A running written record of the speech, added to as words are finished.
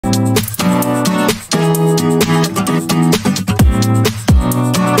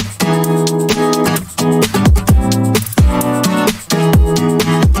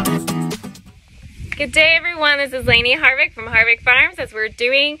this is Lainey Harvick from Harvick Farms as we're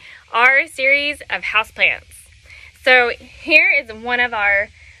doing our series of houseplants. So here is one of our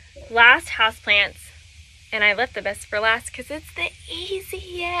last houseplants, and I left the best for last because it's the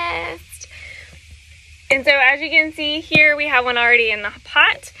easiest. And so as you can see here, we have one already in the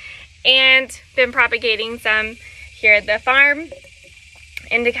pot and been propagating some here at the farm,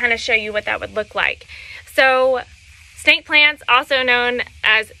 and to kind of show you what that would look like. So snake plants, also known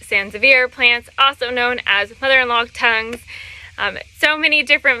as Sansevieria plants, also known as mother-in-law tongues. So many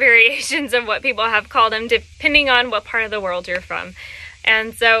different variations of what people have called them depending on what part of the world you're from.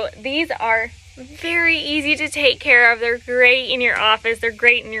 And so these are very easy to take care of. They're great in your office. They're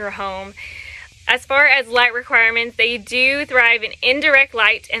great in your home. As far as light requirements, they do thrive in indirect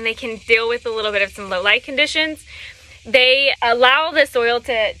light, and they can deal with a little bit of some low light conditions. They allow the soil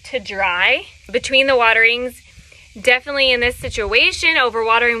to dry between the waterings. Definitely in this situation,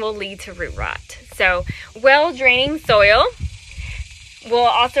 overwatering will lead to root rot. So well-draining soil will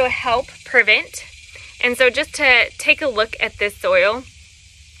also help prevent. And so just to take a look at this soil,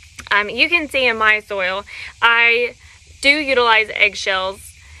 you can see in my soil, I do utilize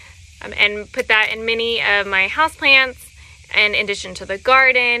eggshells and put that in many of my houseplants, and in addition to the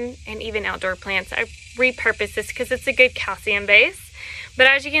garden and even outdoor plants. I repurpose this because it's a good calcium base. But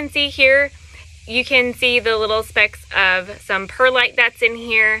as you can see here, you can see the little specks of some perlite that's in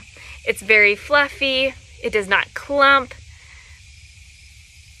here. It's very fluffy. It does not clump.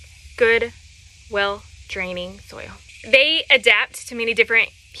 Good, well-draining soil. They adapt to many different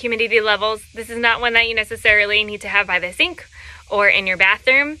humidity levels. This is not one that you necessarily need to have by the sink or in your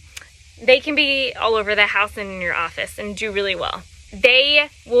bathroom. They can be all over the house and in your office and do really well. They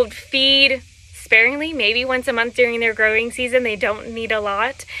will feed sparingly, maybe once a month during their growing season. They don't need a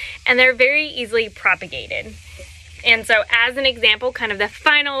lot, and they're very easily propagated. And so as an example, kind of the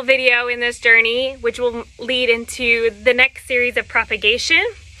final video in this journey, which will lead into the next series of propagation,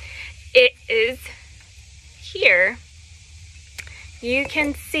 it is here. You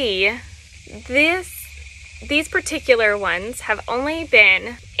can see these particular ones have only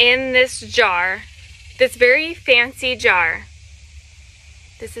been in this jar, this very fancy jar.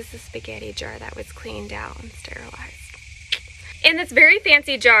 This is the spaghetti jar that was cleaned out and sterilized. In this very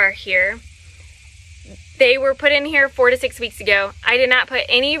fancy jar here, they were put in here 4 to 6 weeks ago. I did not put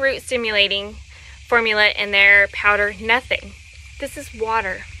any root stimulating formula in their powder, nothing. This is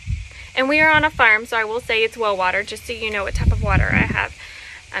water. And we are on a farm, so I will say it's well watered, just so you know what type of water I have.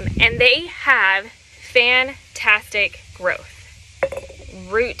 And they have fantastic growth,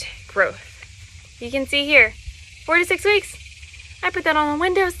 root growth. You can see here, 4 to 6 weeks. I put that on a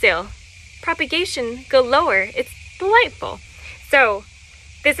windowsill. Propagation galore. It's delightful. So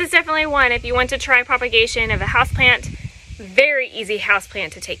this is definitely one if you want to try propagation of a houseplant. Very easy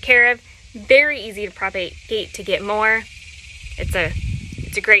houseplant to take care of. Very easy to propagate to get more. It's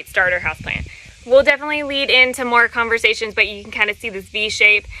a great starter houseplant. We'll definitely lead into more conversations, but you can kind of see this V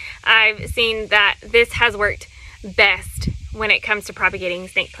shape. I've seen that this has worked best when it comes to propagating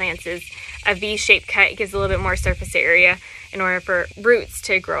snake plants. Is a V-shaped cut. It gives a little bit more surface area in order for roots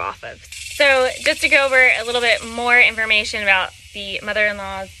to grow off of. So just to go over a little bit more information about the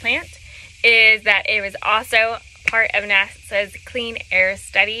mother-in-law's plant, is that it was also part of NASA's clean air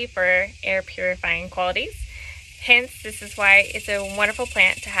study for air purifying qualities. Hence, this is why it's a wonderful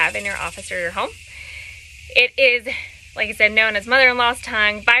plant to have in your office or your home. It is, like I said, known as mother-in-law's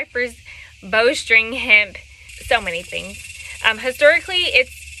tongue, viper's bowstring hemp, so many things. Historically,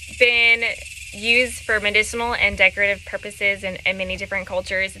 it's been used for medicinal and decorative purposes in many different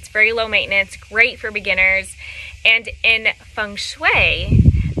cultures. It's very low maintenance, great for beginners, and in feng shui,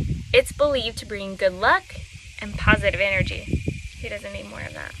 it's believed to bring good luck and positive energy. Who doesn't need more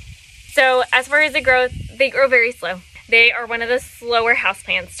of that? So as far as the growth, they grow very slow. They are one of the slower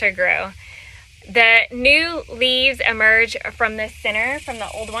houseplants to grow. The new leaves emerge from the center, from the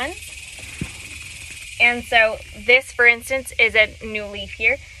old ones. And so this, for instance, is a new leaf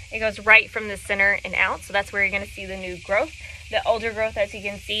here. It goes right from the center and out, so that's where you're going to see the new growth. The older growth, as you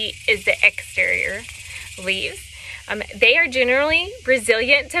can see, is the exterior leaves. They are generally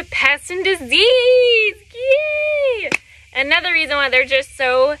resilient to pests and disease. Yay! Another reason why they're just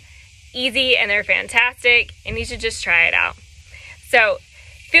so easy and they're fantastic, and you should just try it out. So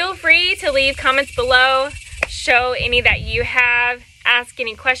feel free to leave comments below, show any that you have, ask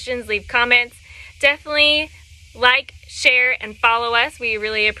any questions, leave comments. Definitely like, share, and follow us. We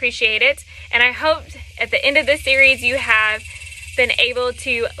really appreciate it. And I hope at the end of this series you have been able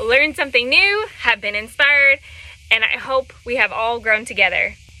to learn something new, have been inspired, and I hope we have all grown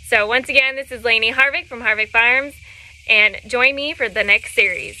together. So once again, this is Lainey Harvick from Harvick Farms, and join me for the next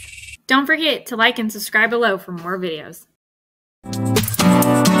series. Don't forget to like and subscribe below for more videos.